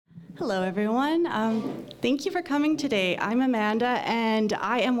Hello, everyone. Thank you for coming today. I'm Amanda, and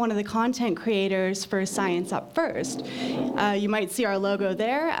I am one of the content creators for ScienceUpFirst. You might see our logo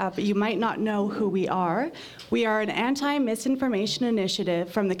there, but you might not know who we are. We are an anti-misinformation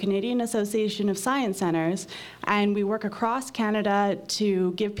initiative from the Canadian Association of Science Centres, and we work across Canada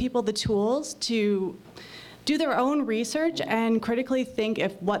to give people the tools to do their own research and critically think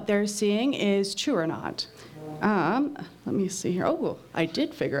if what they're seeing is true or not. Let me see here. Oh, I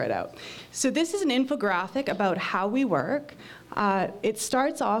did figure it out. So this is an infographic about how we work. It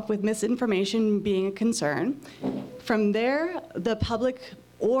starts off with misinformation being a concern. From there, the public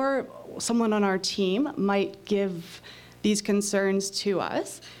or someone on our team might give these concerns to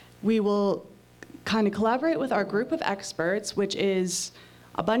us. We will kind of collaborate with our group of experts, which is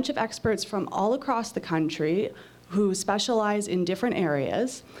a bunch of experts from all across the country who specialize in different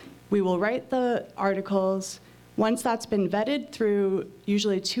areas. We will write the articles. Once that's been vetted through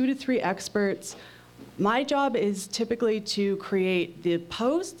usually 2 to 3 experts, my job is typically to create the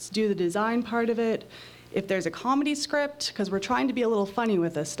posts, do the design part of it. If there's a comedy script, because we're trying to be a little funny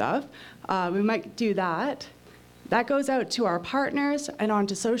with this stuff, we might do that. That goes out to our partners and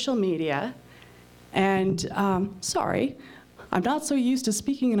onto social media. And sorry, I'm not so used to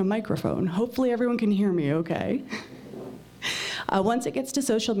speaking in a microphone. Hopefully everyone can hear me okay. Once it gets to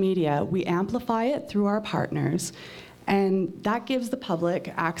social media, we amplify it through our partners, and that gives the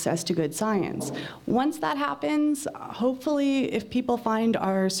public access to good science. Once that happens, hopefully if people find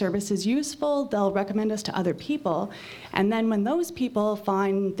our services useful, they'll recommend us to other people. And then when those people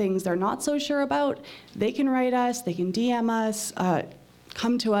find things they're not so sure about, they can write us, they can DM us,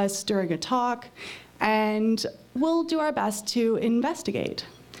 come to us during a talk, and we'll do our best to investigate.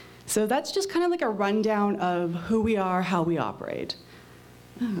 So that's just kind of like a rundown of who we are, how we operate.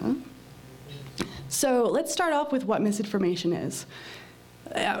 So let's start off with what misinformation is.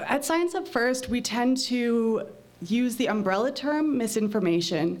 At ScienceUpFirst, we tend to use the umbrella term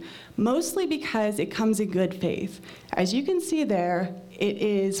misinformation, mostly because it comes in good faith. As you can see there, it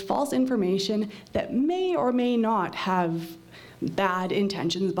is false information that may or may not have bad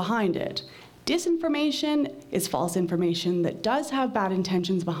intentions behind it. Disinformation is false information that does have bad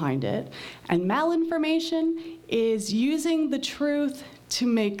intentions behind it, and malinformation is using the truth to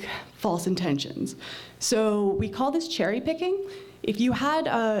make false intentions. So we call this cherry picking. If you had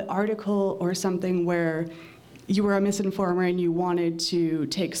an article or something where you were a misinformer and you wanted to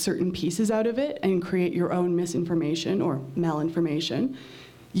take certain pieces out of it and create your own misinformation or malinformation,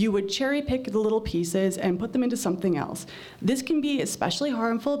 you would cherry pick the little pieces and put them into something else. This can be especially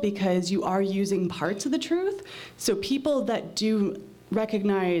harmful because you are using parts of the truth, so people that do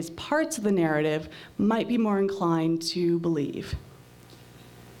recognize parts of the narrative might be more inclined to believe.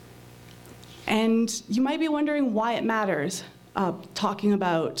 And you might be wondering why it matters talking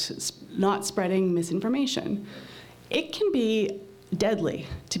about not spreading misinformation. It can be deadly,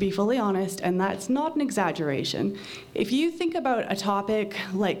 to be fully honest, and that's not an exaggeration. If you think about a topic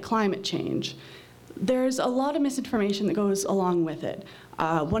like climate change, there's a lot of misinformation that goes along with it.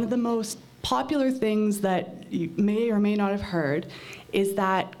 One of the most popular things that you may or may not have heard is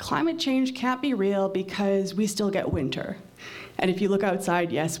that climate change can't be real because we still get winter. And if you look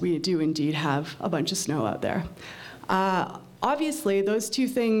outside, yes, we do indeed have a bunch of snow out there. Obviously, those two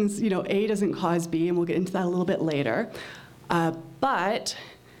things, A doesn't cause B, and we'll get into that a little bit later. But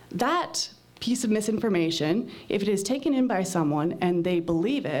that piece of misinformation, if it is taken in by someone and they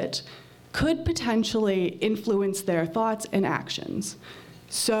believe it, could potentially influence their thoughts and actions.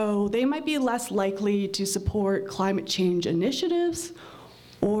 So they might be less likely to support climate change initiatives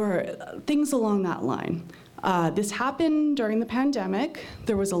or things along that line. This happened during the pandemic.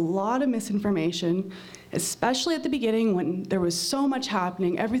 There was a lot of misinformation, especially at the beginning when there was so much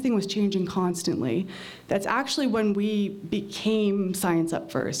happening, everything was changing constantly. That's actually when we became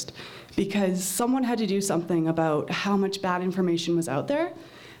ScienceUpFirst, because someone had to do something about how much bad information was out there.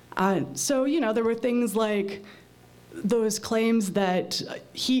 So, there were things like those claims that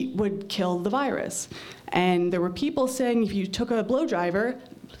heat would kill the virus. And there were people saying if you took a blow dryer,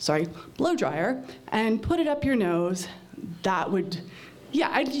 and put it up your nose, that would,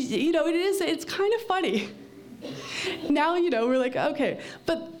 it's kind of funny. Now, we're like, okay,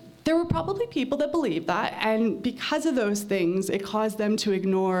 but there were probably people that believed that, and because of those things, it caused them to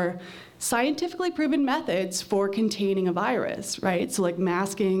ignore scientifically proven methods for containing a virus, right? So like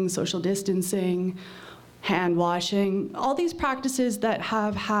masking, social distancing, hand washing, all these practices that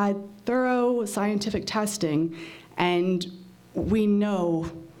have had thorough scientific testing, and we know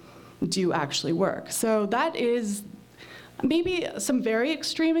do actually work. So that is Maybe some very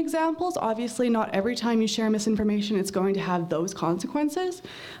extreme examples. Obviously, not every time you share misinformation it's going to have those consequences,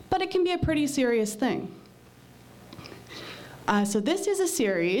 but it can be a pretty serious thing. So this is a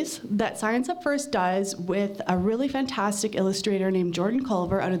series that ScienceUpFirst does with a really fantastic illustrator named Jordan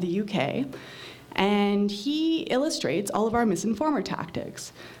Culver out of the UK, and he illustrates all of our misinformer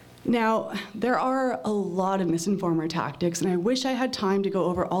tactics. Now, there are a lot of misinformer tactics, and I wish I had time to go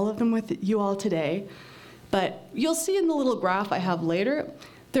over all of them with you all today, but you'll see in the little graph I have later,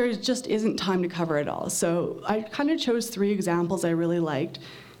 there just isn't time to cover it all. So I kind of chose 3 examples I really liked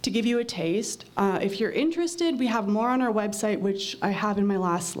to give you a taste. If you're interested, we have more on our website, which I have in my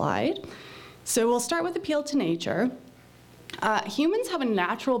last slide. So we'll start with appeal to nature. Humans have a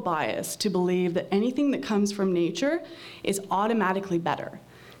natural bias to believe that anything that comes from nature is automatically better.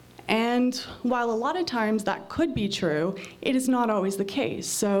 And while a lot of times that could be true, it is not always the case.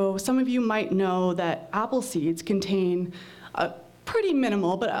 So some of you might know that apple seeds contain a pretty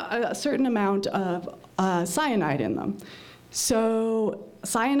minimal, but a certain amount of cyanide in them. So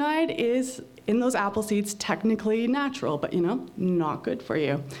cyanide is, in those apple seeds, technically natural, but not good for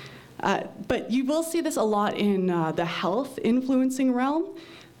you. But you will see this a lot in the health influencing realm.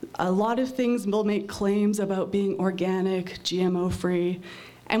 A lot of things will make claims about being organic, GMO-free.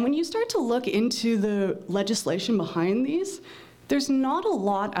 And when you start to look into the legislation behind these, there's not a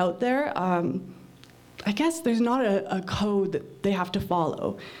lot out there. I guess there's not a code that they have to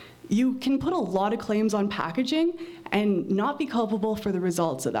follow. You can put a lot of claims on packaging and not be culpable for the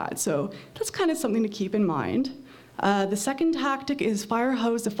results of that. So that's kind of something to keep in mind. The second tactic is fire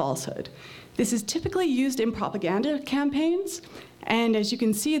hose of falsehood. This is typically used in propaganda campaigns. And as you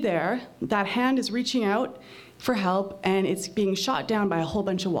can see there, that hand is reaching out for help, and it's being shot down by a whole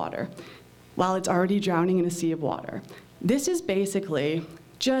bunch of water while it's already drowning in a sea of water. This is basically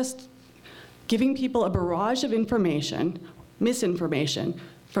just giving people a barrage of information, misinformation,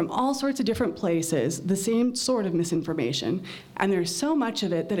 from all sorts of different places, the same sort of misinformation, and there's so much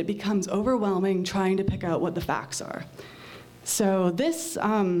of it that it becomes overwhelming trying to pick out what the facts are. So this,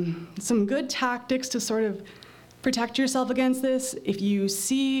 some good tactics to sort of protect yourself against this. If you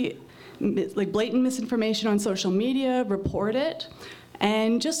see like blatant misinformation on social media, report it,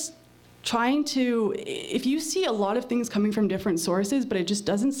 and just trying to, if you see a lot of things coming from different sources, but it just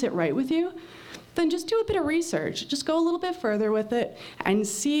doesn't sit right with you, then just do a bit of research. Just go a little bit further with it and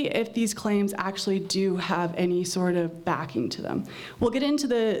see if these claims actually do have any sort of backing to them. We'll get into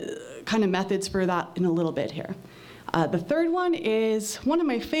the kind of methods for that in a little bit here. The third one is one of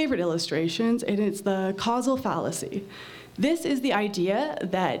my favorite illustrations, and it's the causal fallacy. This is the idea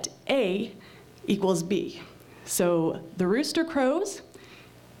that A equals B. So the rooster crows,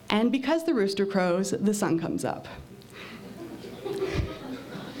 and because the rooster crows, the sun comes up.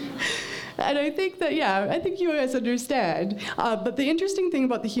 And I think that, I think you guys understand. But the interesting thing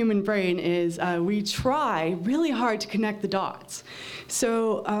about the human brain is we try really hard to connect the dots.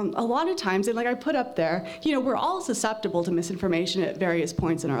 So a lot of times, and like I put up there, we're all susceptible to misinformation at various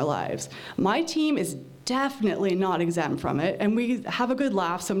points in our lives. My team is definitely not exempt from it, and we have a good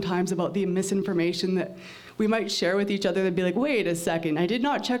laugh sometimes about the misinformation that we might share with each other. They'd be like, wait a second, I did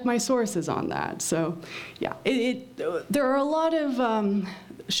not check my sources on that. So yeah, there are a lot of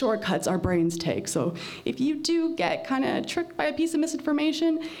shortcuts our brains take. So if you do get kind of tricked by a piece of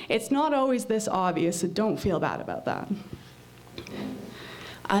misinformation, it's not always this obvious, so don't feel bad about that.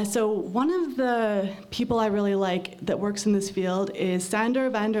 So one of the people I really like that works in this field is Sander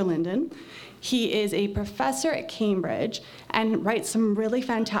van der Linden. He is a professor at Cambridge and writes some really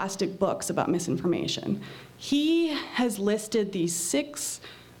fantastic books about misinformation. He has listed these 6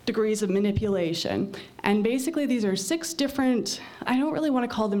 degrees of manipulation, and basically these are 6 different, I don't really want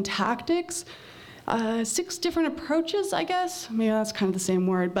to call them tactics, 6 different approaches, I guess. Maybe that's kind of the same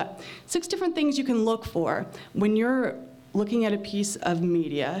word, but 6 different things you can look for when you're looking at a piece of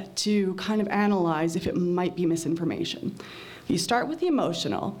media to kind of analyze if it might be misinformation. You start with the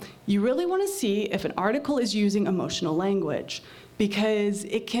emotional. You really want to see if an article is using emotional language, because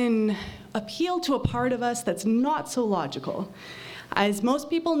it can appeal to a part of us that's not so logical. As most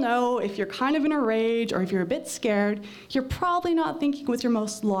people know, if you're kind of in a rage or if you're a bit scared, you're probably not thinking with your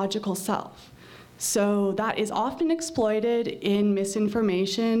most logical self. So that is often exploited in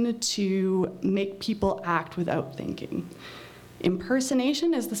misinformation to make people act without thinking.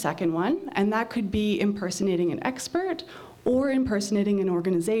 Impersonation is the second one, and that could be impersonating an expert or impersonating an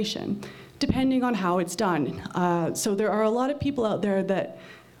organization, depending on how it's done. So there are a lot of people out there that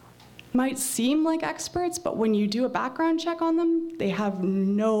might seem like experts, but when you do a background check on them, they have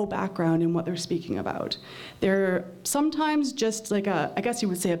no background in what they're speaking about. They're sometimes just like I guess you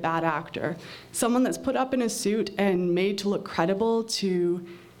would say a bad actor, someone that's put up in a suit and made to look credible to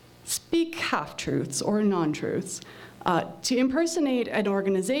speak half-truths or non-truths. To impersonate an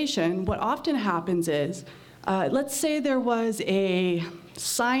organization, what often happens is, let's say there was a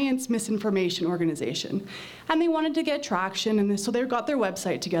science misinformation organization, and they wanted to get traction, and so they got their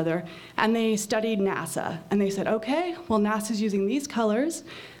website together, and they studied NASA, and they said, okay, well, NASA's using these colors,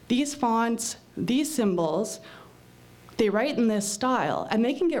 these fonts, these symbols, they write in this style, and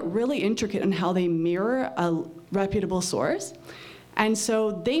they can get really intricate in how they mirror a reputable source. And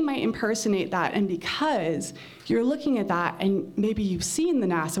so they might impersonate that, and because you're looking at that and maybe you've seen the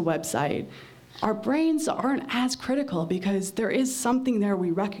NASA website, our brains aren't as critical because there is something there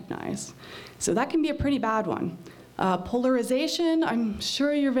we recognize. So that can be a pretty bad one. Polarization, I'm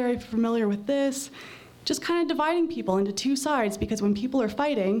sure you're very familiar with this, just kind of dividing people into two sides, because when people are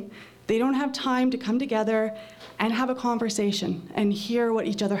fighting, they don't have time to come together and have a conversation and hear what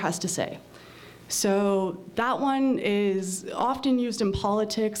each other has to say. So that one is often used in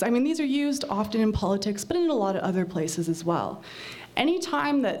politics. I mean, these are used often in politics, but in a lot of other places as well.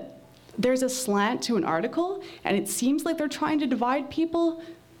 Anytime that there's a slant to an article and it seems like they're trying to divide people,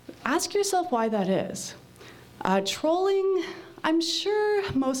 ask yourself why that is. Trolling, I'm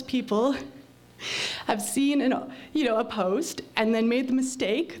sure most people have seen a post and then made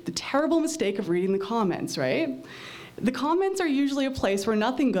the terrible mistake of reading the comments, right? The comments are usually a place where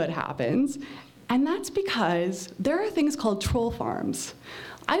nothing good happens, and that's because there are things called troll farms.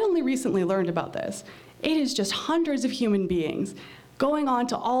 I only recently learned about this. It is just hundreds of human beings going on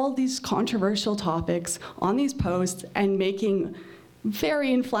to all these controversial topics on these posts and making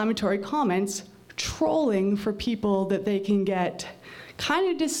very inflammatory comments, trolling for people that they can get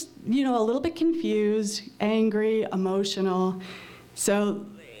kind of just, a little bit confused, angry, emotional. So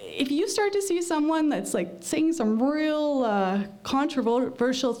if you start to see someone that's like saying some real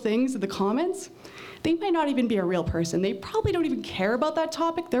controversial things in the comments, they might not even be a real person. They probably don't even care about that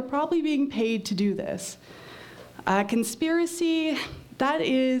topic. They're probably being paid to do this. Conspiracy, that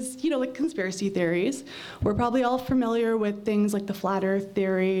is, like conspiracy theories. We're probably all familiar with things like the flat earth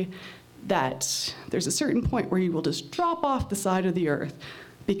theory, that there's a certain point where you will just drop off the side of the earth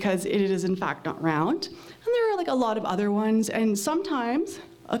because it is in fact not round. And there are like a lot of other ones, and sometimes,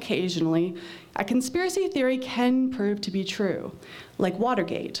 occasionally, a conspiracy theory can prove to be true, like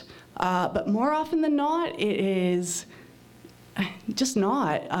Watergate. But more often than not, it is just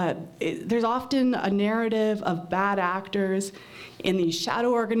not. There's often a narrative of bad actors in these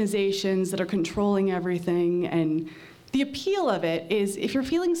shadow organizations that are controlling everything, and the appeal of it is if you're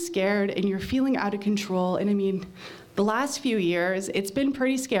feeling scared and you're feeling out of control, and I mean, the last few years, it's been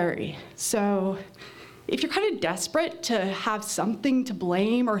pretty scary. So if you're kind of desperate to have something to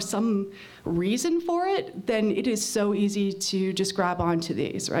blame or some reason for it, then it is so easy to just grab onto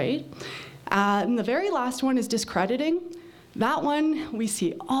these, right? And the very last one is discrediting. That one we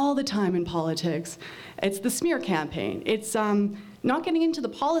see all the time in politics. It's the smear campaign. It's not getting into the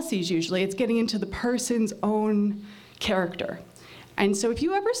policies usually, it's getting into the person's own character. And so if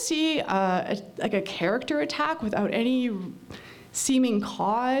you ever see a character attack without any seeming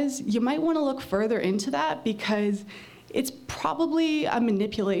cause, you might want to look further into that, because it's probably a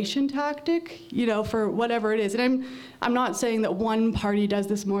manipulation tactic, for whatever it is. And I'm not saying that one party does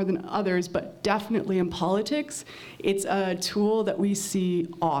this more than others, but definitely in politics, it's a tool that we see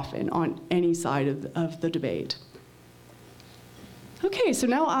often on any side of the debate. Okay, so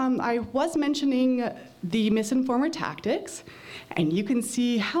now I was mentioning the misinformer tactics, and you can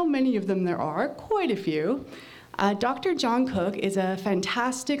see how many of them there are, quite a few. Dr. John Cook is a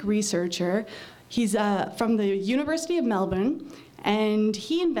fantastic researcher. He's from the University of Melbourne, and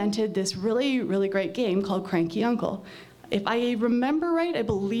he invented this really, really great game called Cranky Uncle. If I remember right, I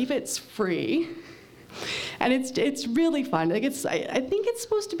believe it's free. And it's really fun. Like I think it's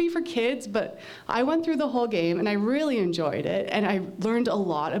supposed to be for kids, but I went through the whole game and I really enjoyed it, and I learned a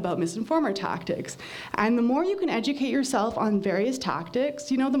lot about misinformer tactics. And the more you can educate yourself on various tactics,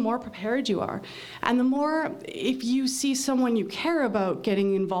 the more prepared you are. And the more, if you see someone you care about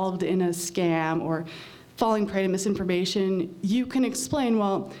getting involved in a scam or falling prey to misinformation, you can explain,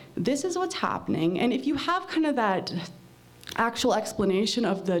 well, this is what's happening. And if you have kind of that actual explanation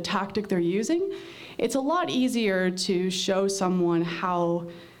of the tactic they're using, it's a lot easier to show someone how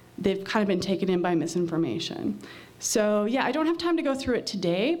they've kind of been taken in by misinformation. So yeah, I don't have time to go through it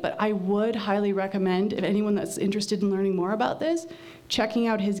today, but I would highly recommend, if anyone that's interested in learning more about this, checking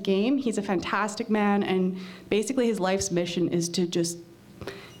out his game. He's a fantastic man, and basically his life's mission is to just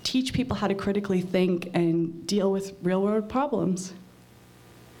teach people how to critically think and deal with real-world problems.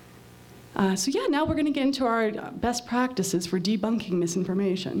 So yeah, now we're going to get into our best practices for debunking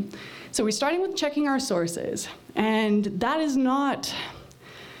misinformation. So we're starting with checking our sources, and that is not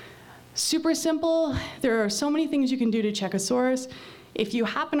super simple. There are so many things you can do to check a source. If you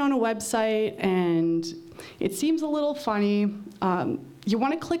happen on a website and it seems a little funny, you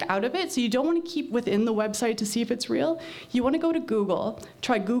want to click out of it, so you don't want to keep within the website to see if it's real. You want to go to Google,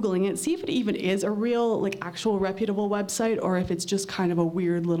 try Googling it, see if it even is a real, like, actual reputable website, or if it's just kind of a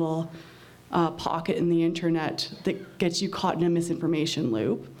weird little pocket in the internet that gets you caught in a misinformation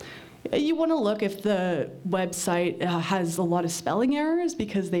loop. You want to look if the website has a lot of spelling errors,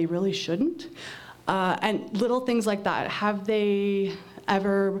 because they really shouldn't. And little things like that. Have they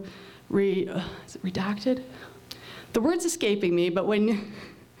ever is it redacted? The word's escaping me, but when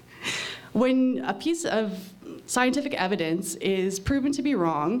a piece of scientific evidence is proven to be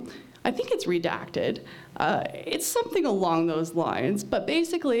wrong, I think it's redacted. It's something along those lines, but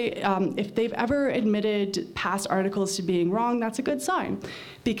basically, if they've ever admitted past articles to being wrong, that's a good sign.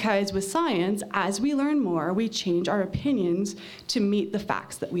 Because with science, as we learn more, we change our opinions to meet the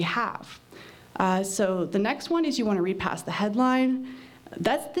facts that we have. So the next one is you want to read past the headline.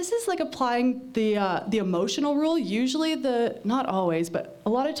 This is like applying the emotional rule. Usually not always, but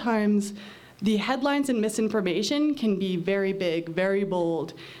a lot of times, the headlines in misinformation can be very big, very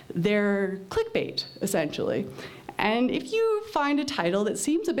bold. They're clickbait, essentially. And if you find a title that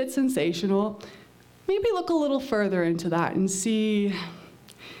seems a bit sensational, maybe look a little further into that and see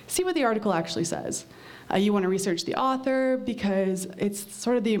what the article actually says. You want to research the author, because it's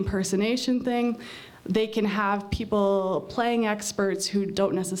sort of the impersonation thing. They can have people playing experts who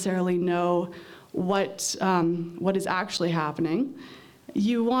don't necessarily know what is actually happening.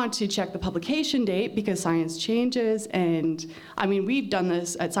 You want to check the publication date, because science changes, and I mean, we've done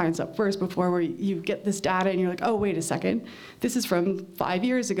this at ScienceUpFirst before, where you get this data and you're like, oh, wait a second, this is from 5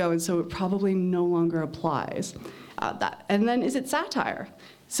 years ago, and so it probably no longer applies. And then, is it satire?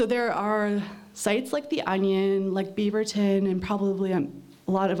 So there are sites like The Onion, like Beaverton, and probably a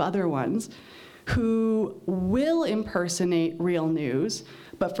lot of other ones, who will impersonate real news,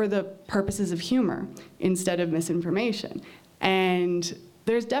 but for the purposes of humor instead of misinformation. And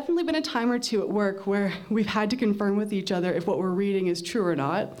there's definitely been a time or two at work where we've had to confirm with each other if what we're reading is true or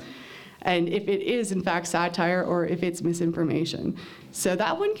not, and if it is in fact satire or if it's misinformation. So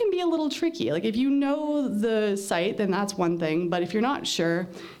that one can be a little tricky. Like, if you know the site, then that's one thing, but if you're not sure,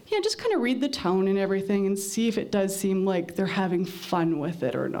 yeah, just kind of read the tone and everything and see if it does seem like they're having fun with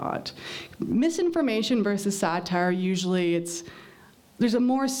it or not. Misinformation versus satire, usually there's a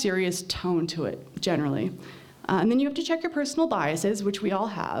more serious tone to it, generally. And then you have to check your personal biases, which we all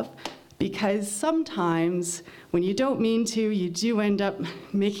have, because sometimes when you don't mean to, you do end up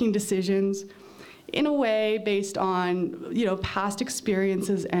making decisions in a way based on, past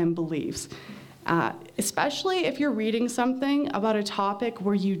experiences and beliefs. Especially if you're reading something about a topic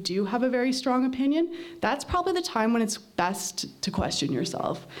where you do have a very strong opinion, that's probably the time when it's best to question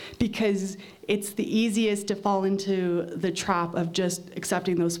yourself, because it's the easiest to fall into the trap of just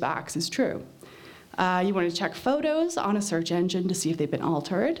accepting those facts as true. You want to check photos on a search engine to see if they've been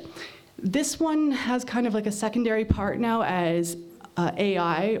altered. This one has kind of like a secondary part now as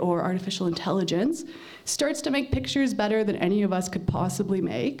AI, or artificial intelligence, starts to make pictures better than any of us could possibly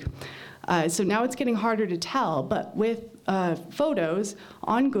make. So now it's getting harder to tell, but with photos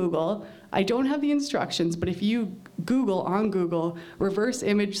on Google, I don't have the instructions, but if you Google on Google, reverse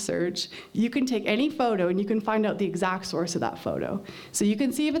image search, you can take any photo and you can find out the exact source of that photo. So you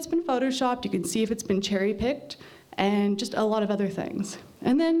can see if it's been photoshopped, you can see if it's been cherry-picked, and just a lot of other things.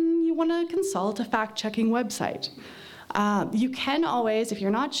 And then you want to consult a fact-checking website. You can always, if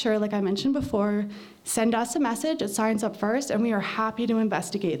you're not sure, like I mentioned before, send us a message at ScienceUpFirst, and we are happy to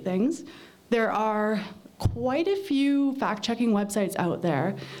investigate things. There are quite a few fact-checking websites out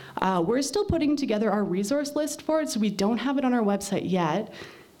there. We're still putting together our resource list for it, so we don't have it on our website yet.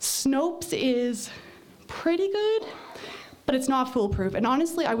 Snopes is pretty good, but it's not foolproof. And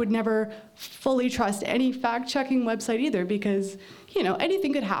honestly, I would never fully trust any fact-checking website either, because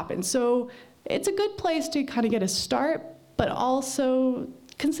anything could happen. So it's a good place to kind of get a start, but also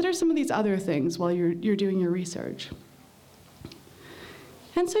consider some of these other things while you're doing your research.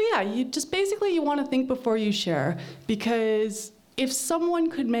 And so yeah, you want to think before you share, because if someone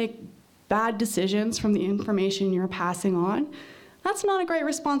could make bad decisions from the information you're passing on, that's not a great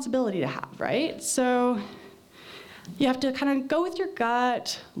responsibility to have, right? So you have to kind of go with your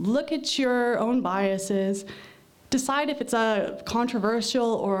gut, look at your own biases, decide if it's a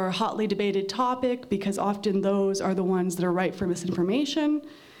controversial or hotly debated topic, because often those are the ones that are ripe for misinformation.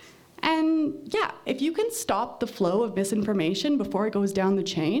 And yeah, if you can stop the flow of misinformation before it goes down the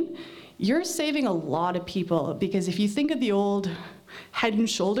chain, you're saving a lot of people. Because if you think of the old Head and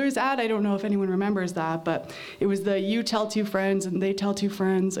Shoulders ad, I don't know if anyone remembers that, but it was the you tell two friends and they tell two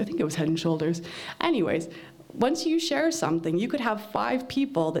friends. I think it was Head and Shoulders. Anyways, once you share something, you could have 5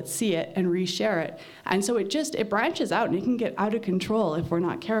 people that see it and reshare it. And so it branches out and it can get out of control if we're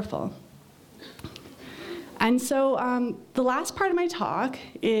not careful. And so the last part of my talk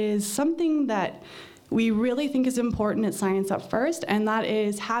is something that we really think is important at Science Up First, and that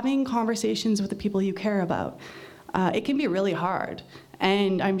is having conversations with the people you care about. It can be really hard,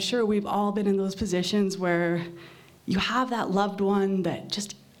 and I'm sure we've all been in those positions where you have that loved one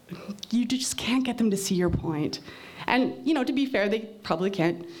that you just can't get them to see your point. And to be fair, they probably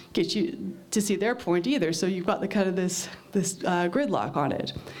can't get you to see their point either, so you've got the kind of this gridlock on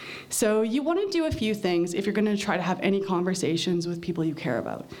it. So you want to do a few things if you're going to try to have any conversations with people you care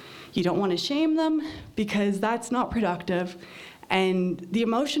about. You don't want to shame them, because that's not productive. And the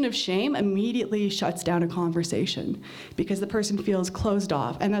emotion of shame immediately shuts down a conversation, because the person feels closed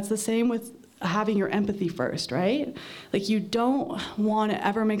off. And that's the same with having your empathy first, right? Like, you don't want to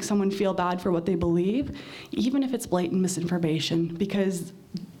ever make someone feel bad for what they believe, even if it's blatant misinformation, because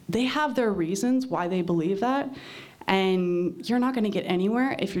they have their reasons why they believe that, and you're not going to get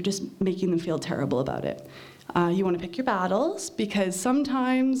anywhere if you're just making them feel terrible about it. You want to pick your battles, because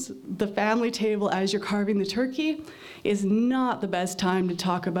sometimes the family table as you're carving the turkey is not the best time to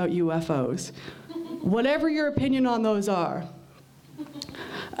talk about UFOs, whatever your opinion on those are.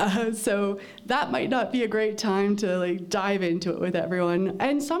 So that might not be a great time to dive into it with everyone.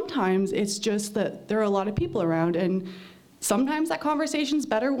 And sometimes it's just that there are a lot of people around, and sometimes that conversation's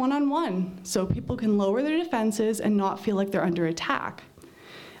better one-on-one, so people can lower their defenses and not feel like they're under attack.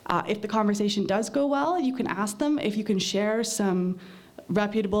 If the conversation does go well, you can ask them if you can share some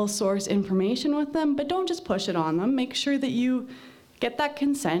reputable source information with them, but don't just push it on them. Make sure that you get that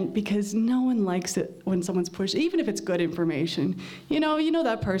consent, because no one likes it when someone's pushed, even if it's good information. You know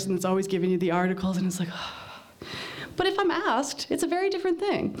that person that's always giving you the articles, and it's like, oh. But if I'm asked, it's a very different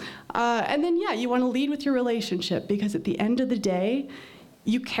thing. And then, yeah, you want to lead with your relationship, because at the end of the day,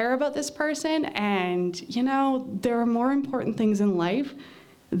 you care about this person, and there are more important things in life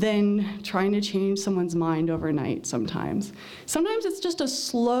than trying to change someone's mind overnight sometimes. Sometimes it's just a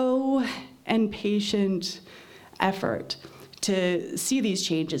slow and patient effort to see these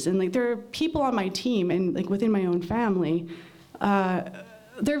changes. And there are people on my team and within my own family,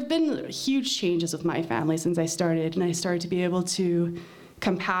 there have been huge changes with my family since I started, and I started to be able to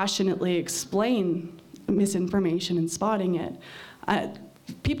compassionately explain misinformation and spotting it.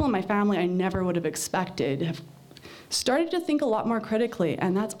 People in my family I never would have expected have started to think a lot more critically,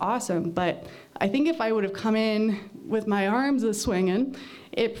 and that's awesome. But I think if I would have come in with my arms a-swinging,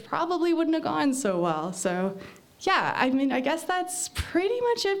 it probably wouldn't have gone so well. So yeah, I guess that's pretty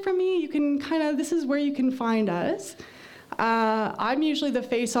much it for me. You can this is where you can find us. I'm usually the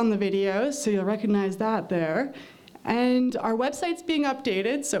face on the videos, so you'll recognize that there. And our website's being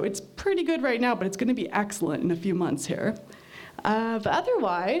updated, so it's pretty good right now, but it's going to be excellent in a few months here. But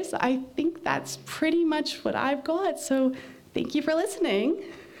otherwise, I think that's pretty much what I've got. So thank you for listening.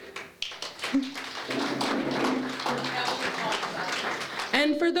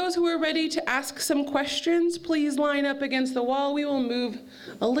 And for those who are ready to ask some questions, please line up against the wall. We will move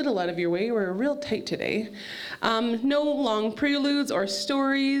a little out of your way. We're real tight today. No long preludes or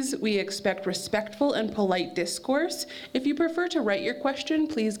stories. We expect respectful and polite discourse. If you prefer to write your question,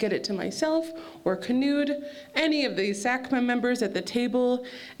 please get it to myself or Knud, any of the SACMA members at the table.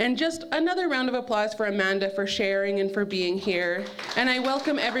 And just another round of applause for Amanda for sharing and for being here. And I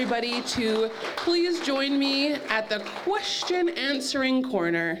welcome everybody to please join me at the question answering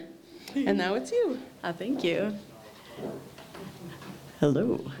corner. And now it's you. Thank you.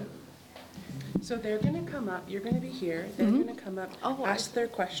 Hello. So they're going to come up. You're going to be here. They're going to come up, ask their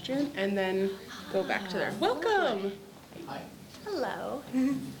question, and then go back to their welcome. Hi. Hello.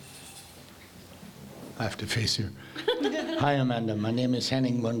 I have to face you. Hi, Amanda. My name is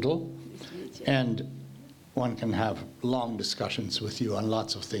Henning Mundel, and one can have long discussions with you on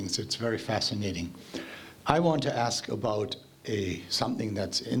lots of things. It's very fascinating. I want to ask about something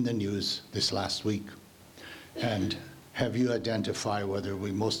that's in the news this last week, and have you identified whether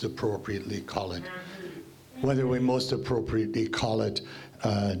we most appropriately call it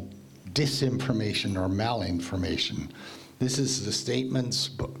disinformation or malinformation. This is the statements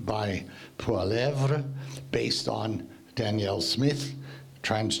by Poilevre based on Danielle Smith,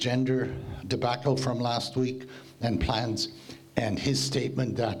 transgender debacle from last week, and plans, and his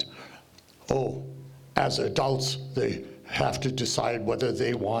statement that, as adults, they have to decide whether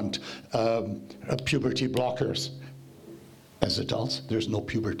they want puberty blockers. As adults, there's no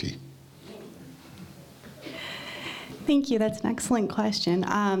puberty. Thank you. That's an excellent question.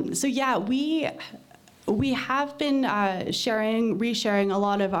 So yeah, we have been resharing a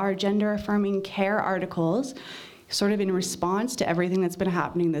lot of our gender-affirming care articles, sort of in response to everything that's been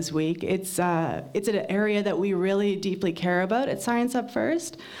happening this week. It's an area that we really deeply care about at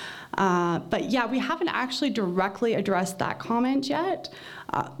ScienceUpFirst. But yeah, we haven't actually directly addressed that comment yet.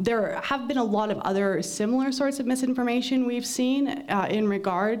 There have been a lot of other similar sorts of misinformation we've seen in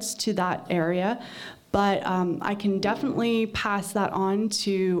regards to that area. But I can definitely pass that on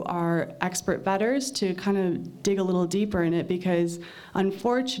to our expert vetters to kind of dig a little deeper in it, because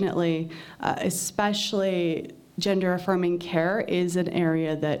unfortunately, especially gender-affirming care is an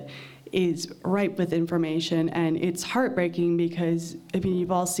area that is ripe with information, and it's heartbreaking because, I mean,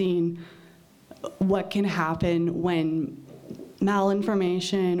 you've all seen what can happen when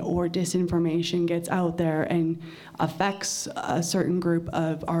malinformation or disinformation gets out there and affects a certain group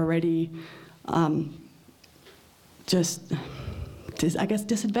of already I guess,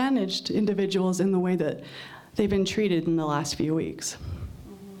 disadvantaged individuals in the way that they've been treated in the last few weeks.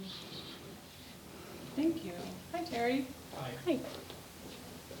 Thank you. Hi, Terry. Hi.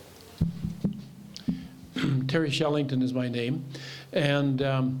 Terry Shellington is my name, and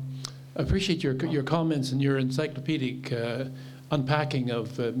I appreciate your comments and your encyclopedic unpacking of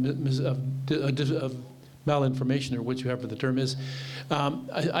malinformation, or whichever the term is.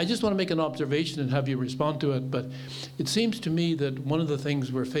 I just want to make an observation and have you respond to it, but it seems to me that one of the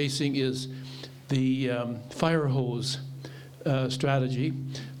things we're facing is the fire hose strategy.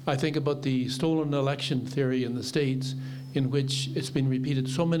 I think about the stolen election theory in the States, in which it's been repeated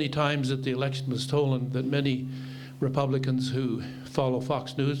so many times that the election was stolen that many Republicans who follow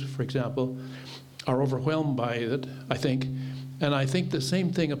Fox News, for example, are overwhelmed by it, I think. And I think the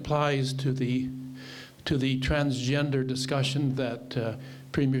same thing applies to the transgender discussion that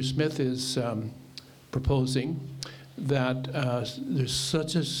Premier Smith is proposing, that there's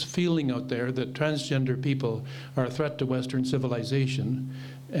such a feeling out there that transgender people are a threat to Western civilization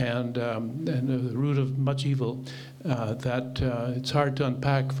and the root of much evil, that it's hard to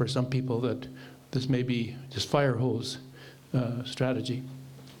unpack for some people that this may be just fire hose strategy.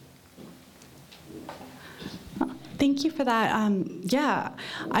 Thank you for that. Yeah,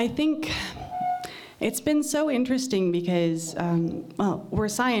 I think it's been so interesting because, well, we're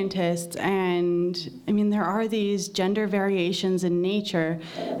scientists, and I mean, there are these gender variations in nature,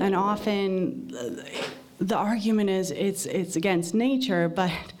 and often the argument is it's against nature,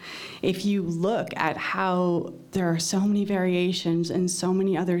 but if you look at how there are so many variations in so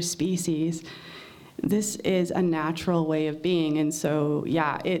many other species, this is a natural way of being. And so,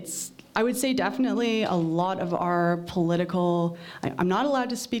 yeah, I would say definitely a lot of our political, I'm not allowed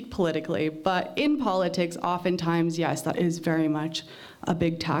to speak politically, but in politics, oftentimes, yes, that is very much a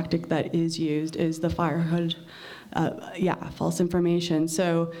big tactic that is used, is the firehood, false information.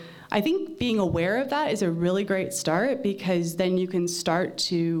 So I think being aware of that is a really great start, because then you can start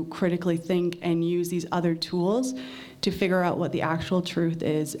to critically think and use these other tools to figure out what the actual truth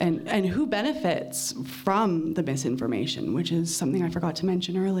is and who benefits from the misinformation, which is something I forgot to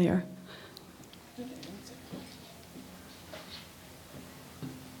mention earlier.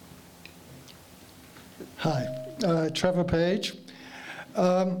 Hi, Trevor Page.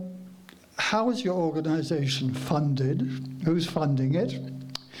 How is your organization funded? Who's funding it?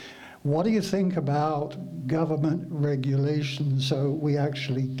 What do you think about government regulation so we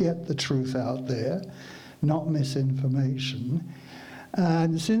actually get the truth out there, not misinformation?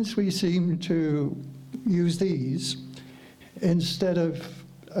 And since we seem to use these instead of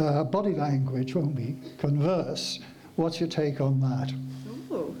body language when we converse, what's your take on that?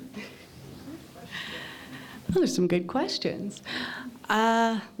 Ooh. Those are some good questions.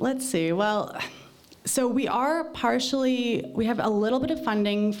 Let's see. Well, so we have a little bit of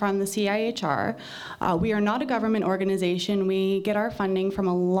funding from the CIHR. We are not a government organization. We get our funding from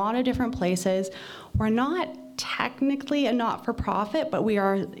a lot of different places. We're not technically a not-for-profit, but we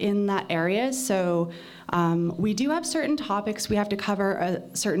are in that area. So we do have certain topics we have to cover a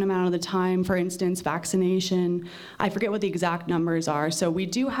certain amount of the time. For instance, vaccination. I forget what the exact numbers are. So we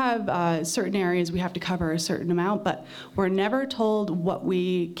do have certain areas we have to cover a certain amount, but we're never told what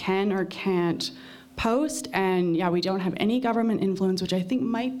we can or can't post. And yeah, we don't have any government influence, which I think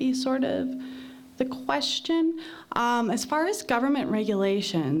might be sort of the question. As far as government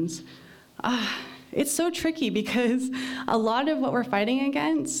regulations, it's so tricky because a lot of what we're fighting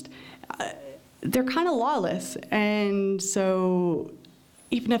against, they're kind of lawless. And so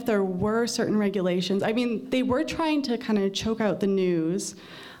even if there were certain regulations, I mean, they were trying to kind of choke out the news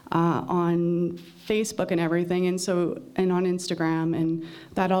on Facebook and everything, and on Instagram, and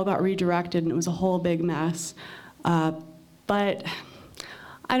that all got redirected, and it was a whole big mess. But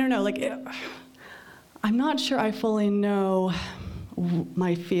I don't know, like, I'm not sure I fully know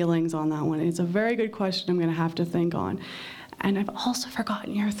my feelings on that one. It's a very good question I'm going to have to think on. And I've also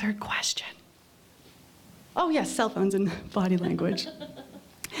forgotten your third question. Oh yes, cell phones and body language.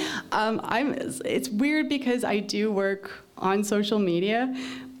 It's weird because I do work on social media,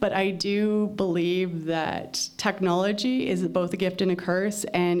 but I do believe that technology is both a gift and a curse,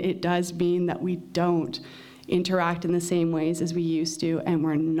 and it does mean that we don't interact in the same ways as we used to, and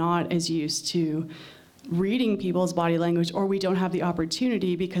we're not as used to reading people's body language, or we don't have the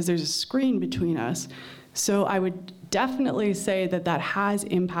opportunity because there's a screen between us. So I would definitely say that that has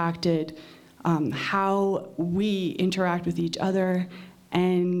impacted how we interact with each other,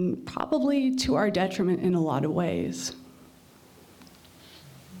 and probably to our detriment in a lot of ways.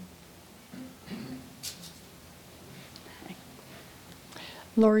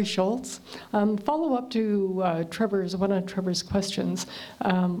 Laurie Schultz. Follow up to one of Trevor's questions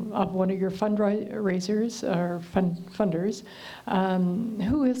of one of your fundraisers or funders.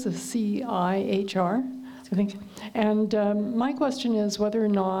 Who is the CIHR? I think. And my question is whether or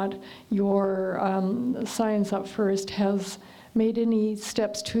not your ScienceUpFirst has made any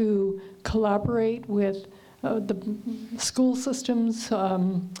steps to collaborate with the school systems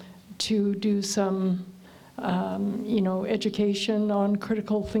to do some education on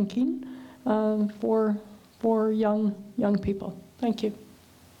critical thinking for young people. Thank you.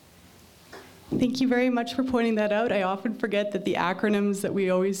 Thank you very much for pointing that out. I often forget that the acronyms that we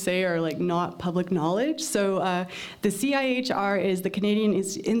always say are like not public knowledge. So the CIHR is the Canadian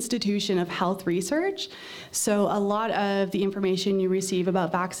Institution of Health Research. So a lot of the information you receive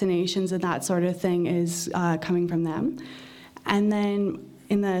about vaccinations and that sort of thing is coming from them. And then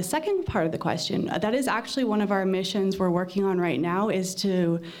in the second part of the question, that is actually one of our missions we're working on right now, is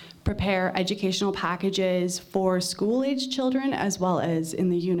to prepare educational packages for school-age children as well as in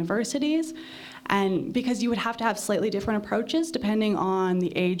the universities. And because you would have to have slightly different approaches depending on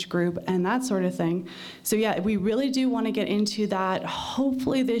the age group and that sort of thing. So yeah, we really do want to get into that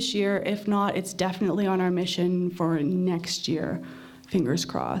hopefully this year. If not, it's definitely on our mission for next year, fingers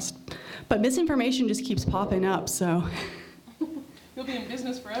crossed. But misinformation just keeps popping up, so. You'll be in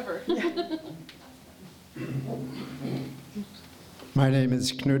business forever. Yeah. My name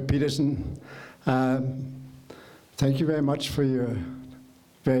is Knut Petersen. Thank you very much for your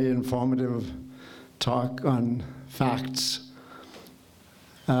very informative talk on facts.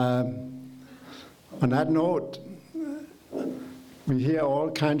 On that note, we hear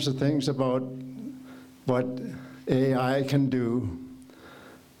all kinds of things about what AI can do.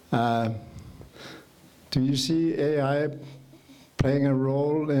 Do you see AI playing a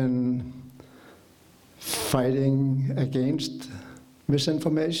role in fighting against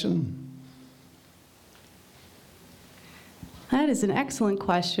misinformation? That is an excellent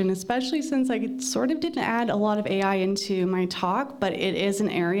question, especially since I sort of didn't add a lot of AI into my talk, but it is an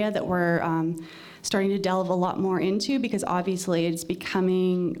area that we're starting to delve a lot more into because obviously it's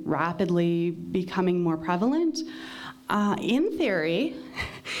rapidly becoming more prevalent. In theory,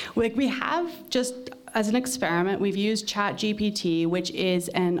 we have just, as an experiment, we've used ChatGPT, which is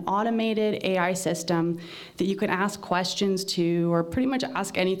an automated AI system that you can ask questions to, or pretty much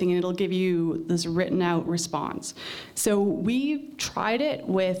ask anything, and it'll give you this written out response. So we tried it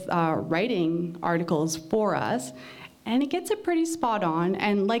with writing articles for us, and it gets it pretty spot on.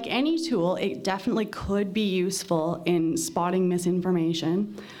 And like any tool, it definitely could be useful in spotting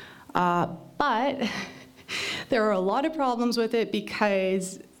misinformation. But there are a lot of problems with it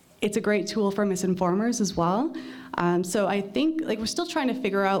because it's a great tool for misinformers as well. So I think we're still trying to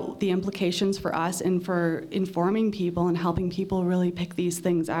figure out the implications for us and for informing people and helping people really pick these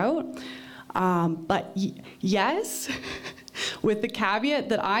things out. But yes, with the caveat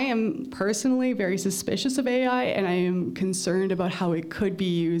that I am personally very suspicious of AI, and I am concerned about how it could be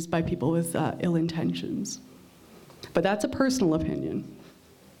used by people with ill intentions. But that's a personal opinion.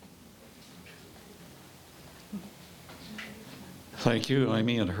 Thank you. I'm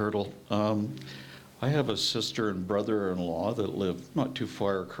Ian Hurdle. I have a sister and brother-in-law that live not too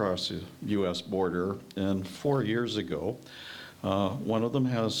far across the U.S. border, and 4 years ago, one of them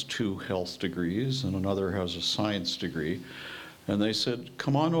has 2 health degrees and another has a science degree, and they said,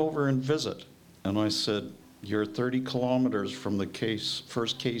 come on over and visit. And I said, you're 30 kilometers from the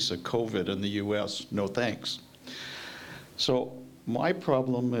first case of COVID in the U.S., no thanks. So my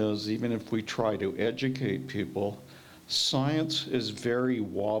problem is, even if we try to educate people, Science is very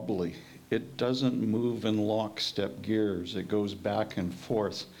wobbly. It doesn't move in lockstep gears. It goes back and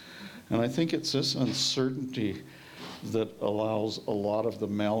forth. And I think it's this uncertainty that allows a lot of the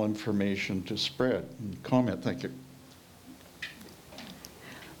malinformation to spread. Comment, thank you.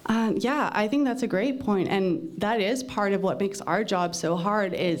 Yeah, I think that's a great point. And that is part of what makes our job so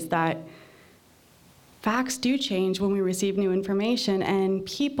hard, is that facts do change when we receive new information, and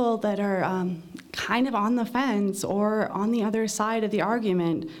people that are kind of on the fence or on the other side of the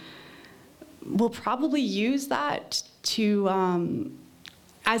argument will probably use that to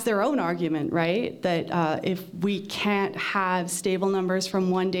as their own argument, right? That if we can't have stable numbers from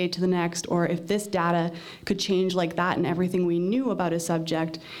one day to the next, or if this data could change like that and everything we knew about a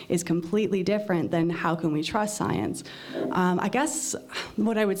subject is completely different, then how can we trust science? I guess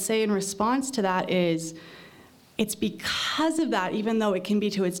what I would say in response to that is, it's because of that, even though it can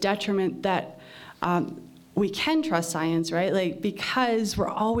be to its detriment, that we can trust science, right? Like, because we're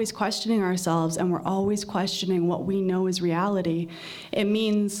always questioning ourselves and we're always questioning what we know is reality. It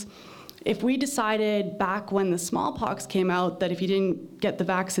means if we decided back when the smallpox came out that if you didn't get the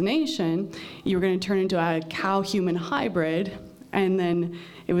vaccination, you were going to turn into a cow-human hybrid, and then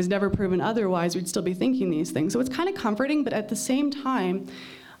it was never proven otherwise, we'd still be thinking these things. So it's kind of comforting, but at the same time,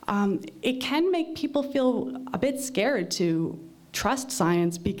 it can make people feel a bit scared to trust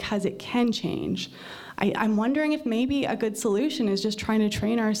science because it can change. I'm wondering if maybe a good solution is just trying to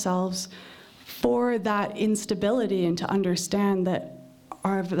train ourselves for that instability and to understand that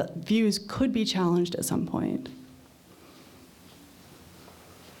our views could be challenged at some point.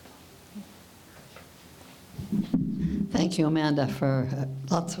 Thank you, Amanda, for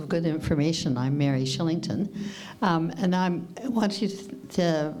lots of good information. I'm Mary Shillington, and I want you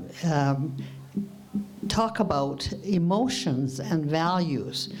to talk about emotions and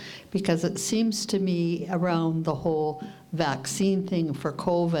values, because it seems to me around the whole vaccine thing for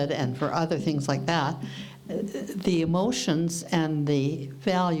COVID and for other things like that, the emotions and the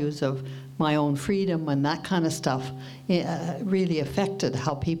values of my own freedom and that kind of stuff really affected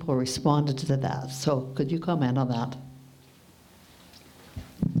how people responded to that. So could you comment on that?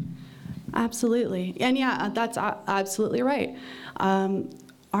 Absolutely. And yeah, that's absolutely right.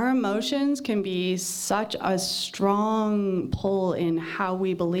 Our emotions can be such a strong pull in how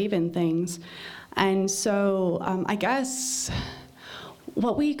we believe in things. And so I guess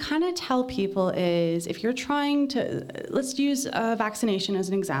what we kind of tell people is, if you're trying to, let's use a vaccination as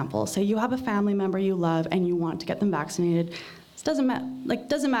an example. Say you have a family member you love and you want to get them vaccinated. It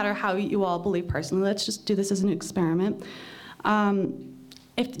doesn't matter how you all believe personally. Let's just do this as an experiment.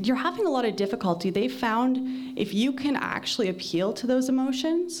 If you're having a lot of difficulty, they found if you can actually appeal to those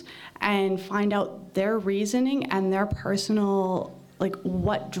emotions and find out their reasoning and their personal, like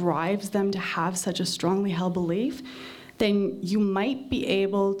what drives them to have such a strongly held belief, then you might be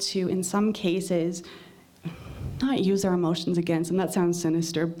able to, in some cases, not use their emotions against them, that sounds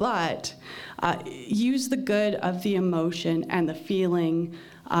sinister, but use the good of the emotion and the feeling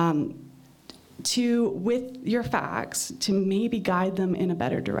with your facts, to maybe guide them in a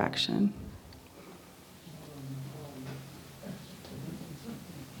better direction.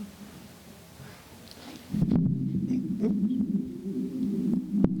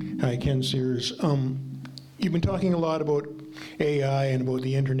 Hi, Ken Sears. You've been talking a lot about AI and about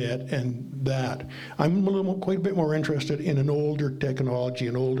the internet and that. I'm quite a bit more interested in an older technology,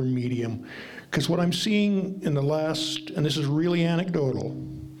 an older medium, because what I'm seeing in the last, and this is really anecdotal,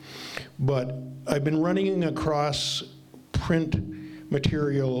 but I've been running across print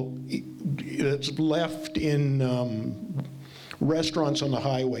material that's left in restaurants on the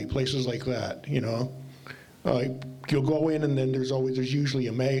highway, places like that, you know. You'll go in and then there's usually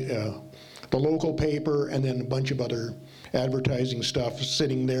the local paper and then a bunch of other advertising stuff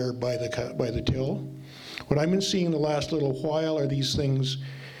sitting there by the till. What I've been seeing the last little while are these things.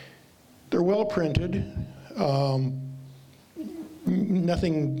 They're well printed,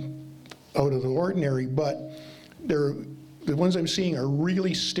 nothing out of the ordinary, but the ones I'm seeing are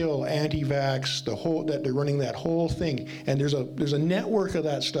really still anti-vax, that they're running that whole thing. And there's a network of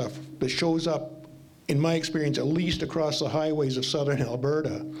that stuff that shows up, in my experience, at least across the highways of southern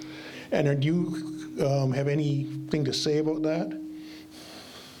Alberta. And do you have anything to say about that?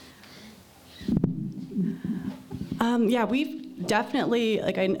 Yeah, we've definitely,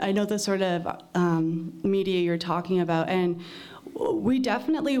 like, I know the sort of media you're talking about, and we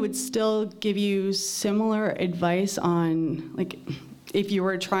definitely would still give you similar advice on, like, if you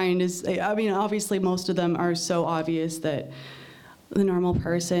were trying to say, I mean, obviously most of them are so obvious that the normal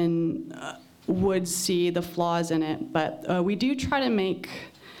person would see the flaws in it, but we do try to make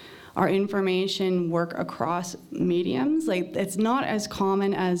our information work across mediums. Like, it's not as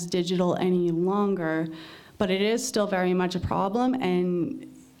common as digital any longer, but it is still very much a problem, and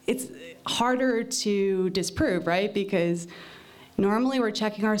it's harder to disprove, right? Because normally we're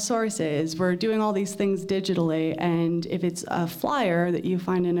checking our sources, we're doing all these things digitally, and if it's a flyer that you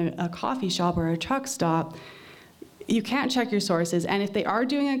find in a coffee shop or a truck stop, you can't check your sources, and if they are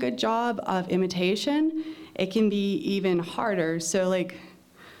doing a good job of imitation, it can be even harder. So like,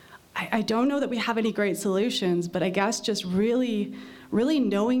 I don't know that we have any great solutions, but I guess just really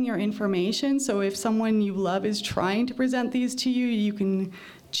knowing your information, so if someone you love is trying to present these to you, you can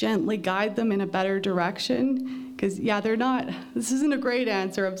gently guide them in a better direction. Because yeah, this isn't a great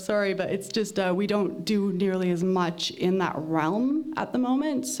answer, I'm sorry, but it's just we don't do nearly as much in that realm at the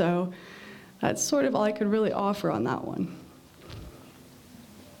moment, so that's sort of all I could really offer on that one.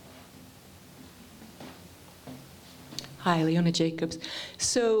 Hi, Leona Jacobs.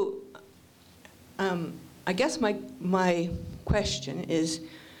 So I guess my question is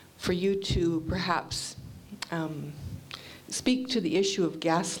for you to perhaps speak to the issue of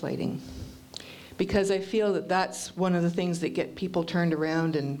gaslighting, because I feel that that's one of the things that get people turned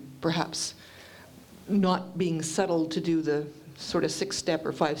around and perhaps not being settled to do the sort of 6-step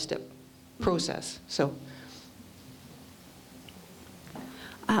or 5-step process. So.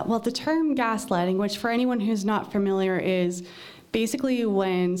 Well, the term gaslighting, which for anyone who's not familiar is basically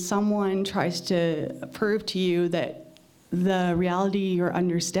when someone tries to prove to you that the reality you're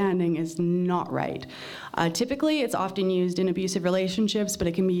understanding is not right. Typically, it's often used in abusive relationships, but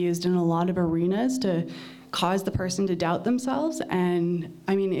it can be used in a lot of arenas to cause the person to doubt themselves. And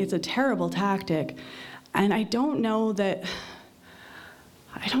I mean, it's a terrible tactic. And I don't know that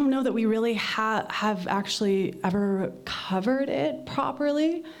we really have actually ever covered it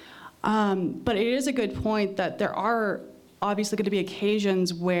properly. But it is a good point that there are obviously going to be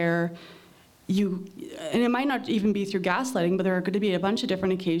occasions where and it might not even be through gaslighting, but there are going to be a bunch of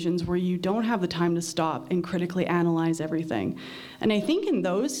different occasions where you don't have the time to stop and critically analyze everything. And I think in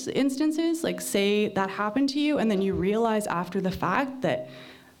those instances, like say that happened to you and then you realize after the fact that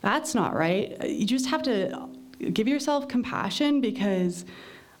that's not right, you just have to give yourself compassion, because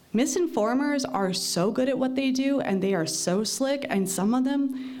misinformers are so good at what they do and they are so slick, and some of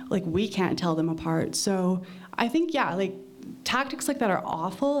them, like, we can't tell them apart. So I think, yeah, like, tactics like that are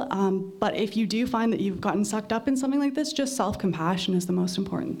awful, but if you do find that you've gotten sucked up in something like this, just self-compassion is the most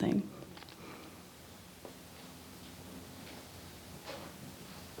important thing.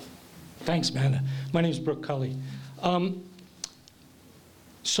 Thanks, Amanda. My name is Brooke Cully.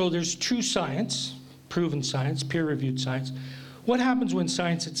 So there's true science, proven science, peer-reviewed science. What happens when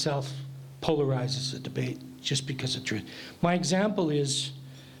science itself polarizes a debate just because of truth? My example is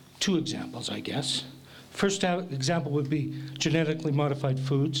 2 examples, I guess. First example would be genetically modified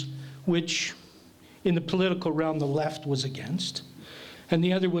foods, which in the political realm the left was against. And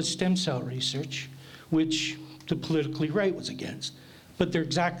the other was stem cell research, which the politically right was against. But they're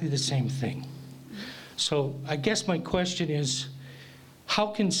exactly the same thing. So I guess my question is, how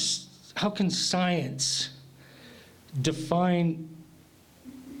can science define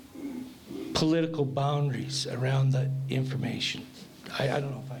political boundaries around the information? I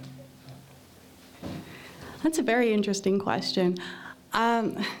don't know if That's a very interesting question.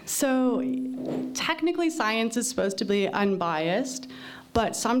 So technically science is supposed to be unbiased,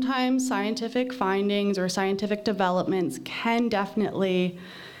 but sometimes scientific findings or scientific developments can definitely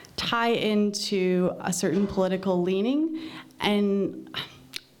tie into a certain political leaning. And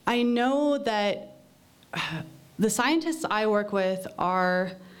I know that the scientists I work with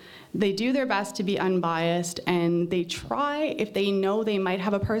they do their best to be unbiased, and they try, if they know they might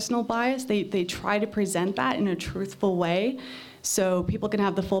have a personal bias, they try to present that in a truthful way so people can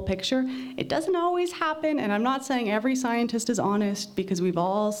have the full picture. It doesn't always happen, and I'm not saying every scientist is honest, because we've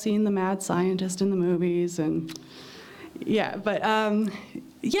all seen the mad scientist in the movies, and yeah, but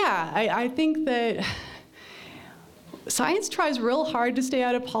yeah, I think that science tries real hard to stay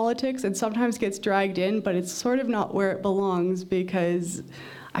out of politics and sometimes gets dragged in, but it's sort of not where it belongs, because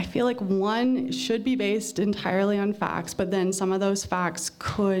I feel like one should be based entirely on facts, but then some of those facts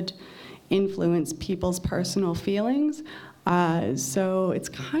could influence people's personal feelings. So it's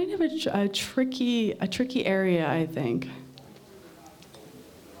kind of a tricky area, I think.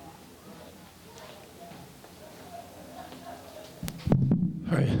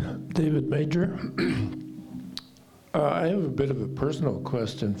 Hi, David Major. I have a bit of a personal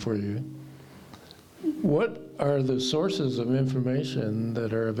question for you. What are the sources of information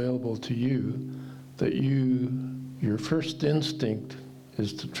that are available to you that your first instinct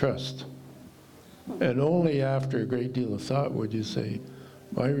is to trust? And only after a great deal of thought would you say,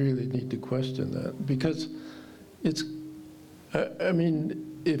 I really need to question that, because it's, I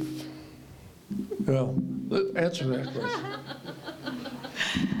mean, if, well, answer that question.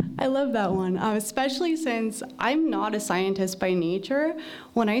 I love that one, especially since I'm not a scientist by nature.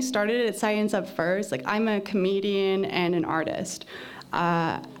 When I started at ScienceUpFirst, like, I'm a comedian and an artist.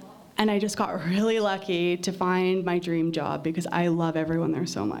 And I just got really lucky to find my dream job because I love everyone there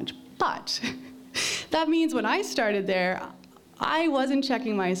so much. But that means when I started there, I wasn't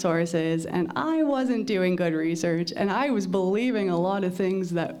checking my sources, and I wasn't doing good research, and I was believing a lot of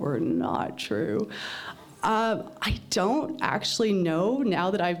things that were not true. I don't actually know, now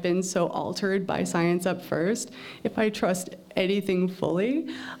that I've been so altered by ScienceUpFirst, if I trust anything fully.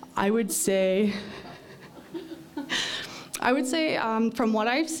 I would say from what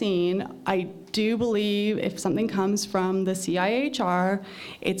I've seen, I do believe if something comes from the CIHR,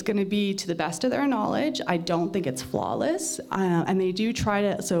 it's going to be to the best of their knowledge. I don't think it's flawless. And they do try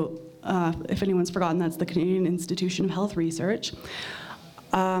to, so if anyone's forgotten, that's the Canadian Institution of Health Research.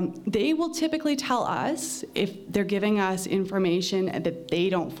 They will typically tell us if they're giving us information that they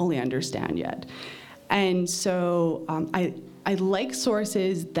don't fully understand yet. And so I like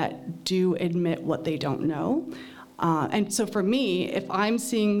sources that do admit what they don't know. And so for me, if I'm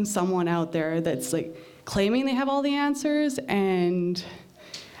seeing someone out there that's like claiming they have all the answers and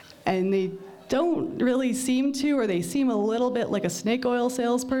they don't really seem to, or they seem a little bit like a snake oil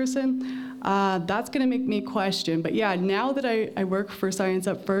salesperson, that's gonna make me question. But yeah, now that I work for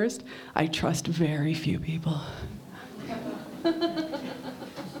ScienceUpFirst, I trust very few people.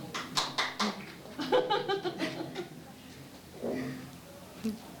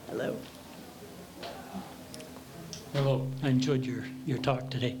 Hello. Hello, I enjoyed your talk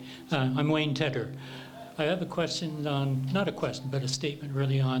today. I'm Wayne Tedder. I have a question on, not a question, but a statement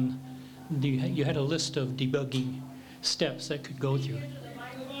really on, you had a list of debugging steps that could go through.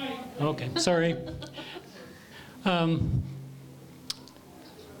 Okay, sorry. My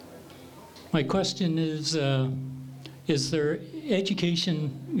question is there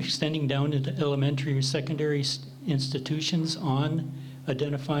education extending down into elementary or secondary institutions on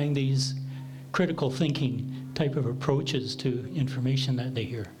identifying these critical thinking type of approaches to information that they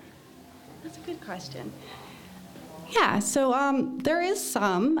hear? That's a good question. Yeah, so there is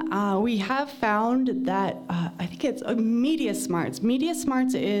some. We have found that, I think it's Media Smarts. Media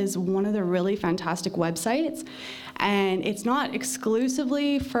Smarts is one of the really fantastic websites, and it's not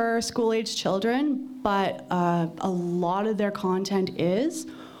exclusively for school-aged children, but a lot of their content is,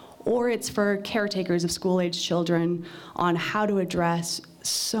 or it's for caretakers of school-aged children on how to address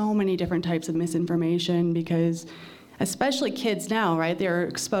so many different types of misinformation, because especially kids now, right? They're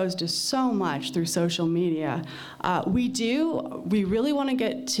exposed to so much through social media. We really want to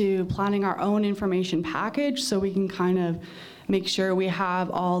get to planning our own information package so we can kind of make sure we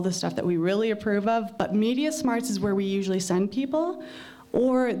have all the stuff that we really approve of. But Media Smarts is where we usually send people.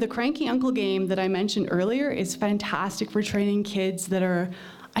 Or the Cranky Uncle game that I mentioned earlier is fantastic for training kids that are,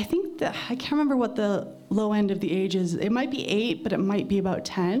 I can't remember what the low end of the age is. It might be 8, but it might be about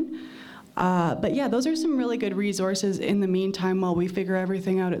 10. But yeah, those are some really good resources in the meantime while we figure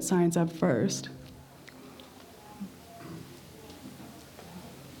everything out at ScienceUpFirst.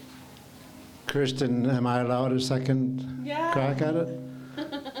 Kristen, am I allowed a second crack at it?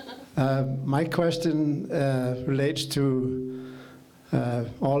 My question relates to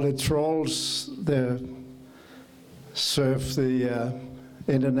all the trolls that surf the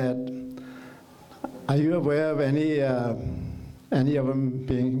internet. Are you aware of any of them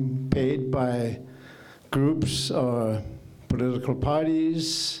being paid by groups or political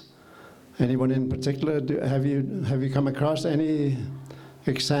parties? Anyone in particular? Have you come across any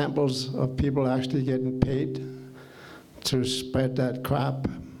examples of people actually getting paid to spread that crap?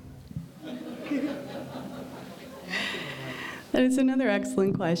 That is another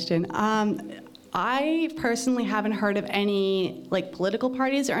excellent question. I personally haven't heard of any political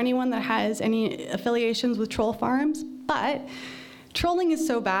parties or anyone that has any affiliations with troll farms, but trolling is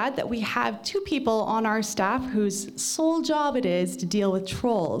so bad that we have 2 people on our staff whose sole job it is to deal with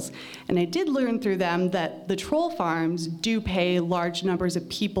trolls. And I did learn through them that the troll farms do pay large numbers of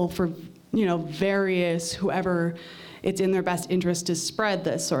people for, various, whoever it's in their best interest to spread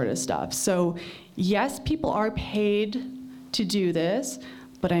this sort of stuff. So yes, people are paid to do this,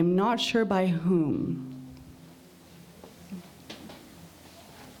 but I'm not sure by whom.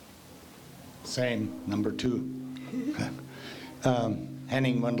 Same, number 2.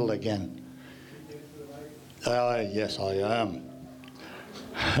 Henning Mundel again. Yes, I am.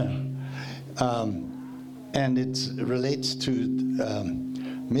 And it relates to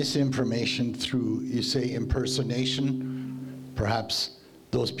misinformation through, you say, impersonation, perhaps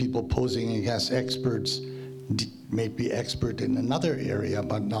those people posing against experts may be expert in another area,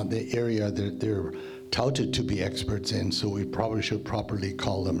 but not the area that they're touted to be experts in, so we probably should properly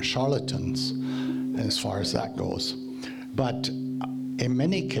call them charlatans as far as that goes. But in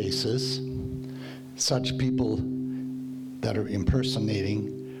many cases, such people that are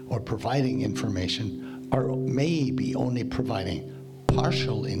impersonating or providing information are maybe only providing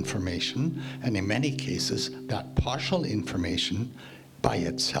partial information, and in many cases, that partial information by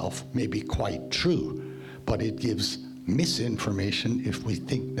itself may be quite true, but it gives misinformation if we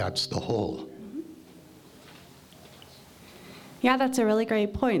think that's the whole. Yeah, that's a really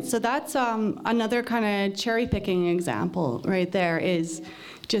great point. So that's another kind of cherry-picking example right there, is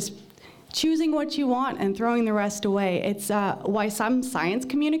just choosing what you want and throwing the rest away. It's why some science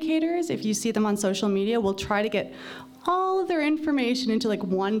communicators, if you see them on social media, will try to get all of their information into like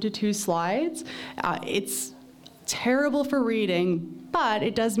 1 to 2 slides. It's terrible for reading, but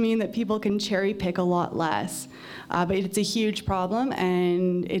it does mean that people can cherry pick a lot less. But it's a huge problem,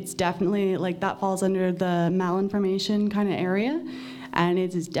 and it's definitely, like, that falls under the malinformation kind of area, and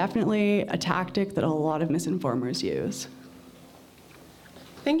it is definitely a tactic that a lot of misinformers use.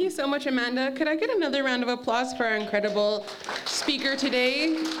 Thank you so much, Amanda. Could I get another round of applause for our incredible speaker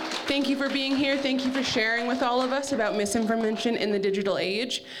today? Thank you for being here. Thank you for sharing with all of us about misinformation in the digital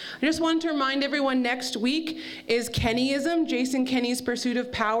age. I just want to remind everyone, next week is Kennyism, Jason Kenney's Pursuit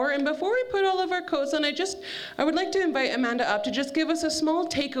of Power. And before we put all of our coats on, I would like to invite Amanda up to just give us a small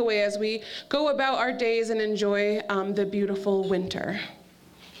takeaway as we go about our days and enjoy the beautiful winter.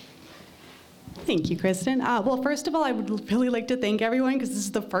 Thank you, Kristen. Well, first of all, I would really like to thank everyone, because this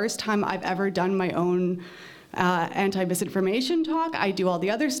is the first time I've ever done my own anti-misinformation talk. I do all the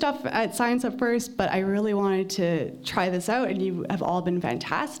other stuff at ScienceUpFirst, but I really wanted to try this out, and you have all been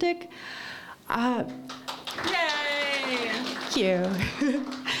fantastic. Yay! Thank you.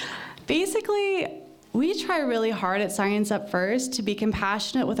 Basically, we try really hard at ScienceUpFirst to be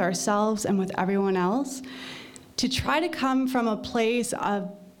compassionate with ourselves and with everyone else, to try to come from a place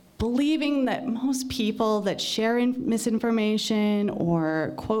of believing that most people that share misinformation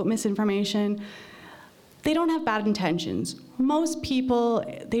or quote misinformation, they don't have bad intentions. Most people,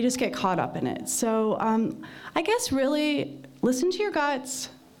 they just get caught up in it. So I guess really listen to your guts,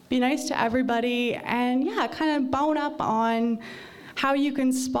 be nice to everybody, and yeah, kind of bone up on how you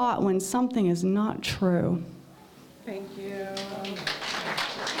can spot when something is not true. Thank you.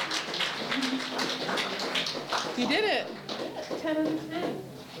 You did it. 10 out of 10.